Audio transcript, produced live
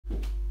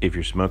If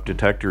your smoke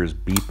detector is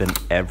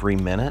beeping every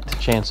minute,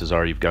 chances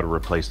are you've got to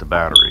replace the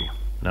battery.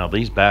 Now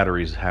these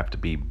batteries have to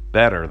be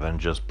better than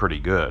just pretty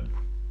good.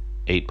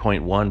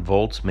 8.1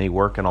 volts may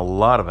work in a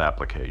lot of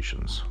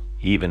applications.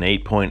 Even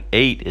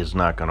 8.8 is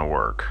not going to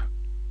work.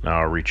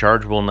 Now a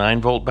rechargeable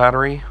 9-volt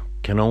battery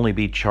can only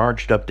be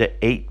charged up to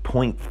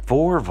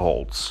 8.4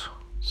 volts.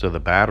 So the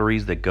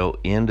batteries that go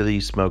into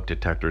these smoke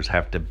detectors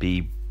have to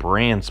be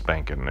brand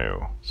spanking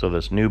new. So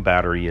this new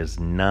battery is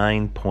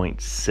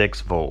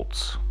 9.6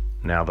 volts.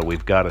 Now that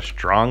we've got a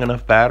strong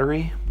enough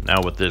battery,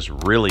 now with this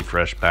really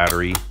fresh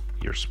battery,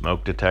 your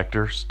smoke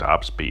detector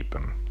stops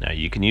beeping. Now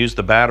you can use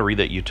the battery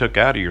that you took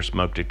out of your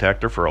smoke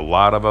detector for a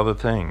lot of other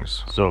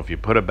things. So if you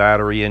put a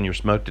battery in your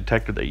smoke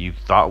detector that you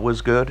thought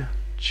was good,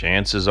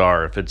 chances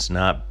are if it's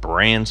not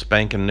brand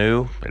spanking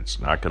new, it's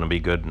not going to be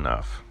good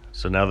enough.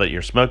 So now that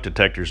your smoke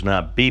detector's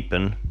not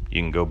beeping,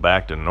 you can go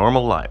back to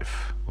normal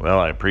life. Well,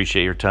 I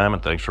appreciate your time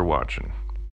and thanks for watching.